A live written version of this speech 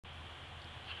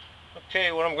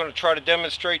Okay, what I'm going to try to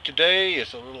demonstrate today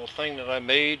is a little thing that I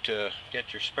made to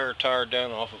get your spare tire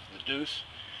down off of the Deuce.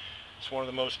 It's one of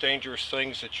the most dangerous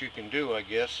things that you can do, I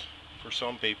guess, for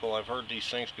some people. I've heard these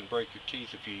things can break your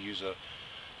teeth if you use a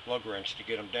lug wrench to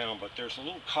get them down, but there's a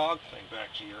little cog thing back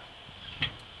here,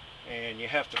 and you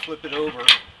have to flip it over,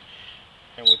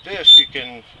 and with this you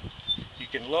can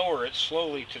lower it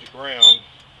slowly to the ground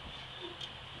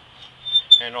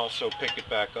and also pick it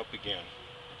back up again.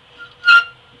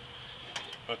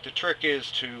 But the trick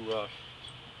is to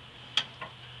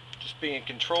just be in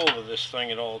control of this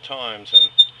thing at all times, and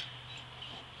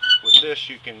with this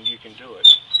you can do it.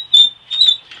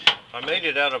 I made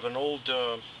it out of an old,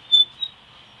 I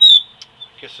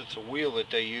guess it's a wheel that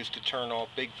they use to turn off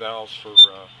big valves for,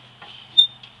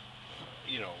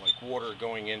 you know, like water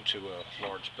going into a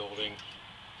large building,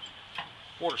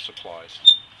 water supplies.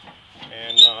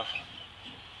 And I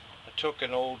took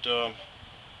an old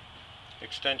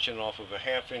extension off of a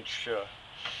half-inch,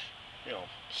 you know,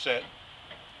 set,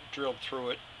 drilled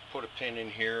through it, put a pin in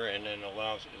here, and then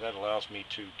that allows me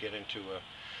to get into a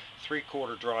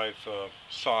 3/4 drive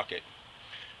socket.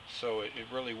 So it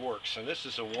really works. And this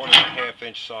is a 1.5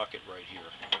 inch socket right here.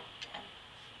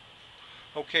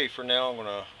 Okay, for now I'm going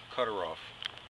to cut her off.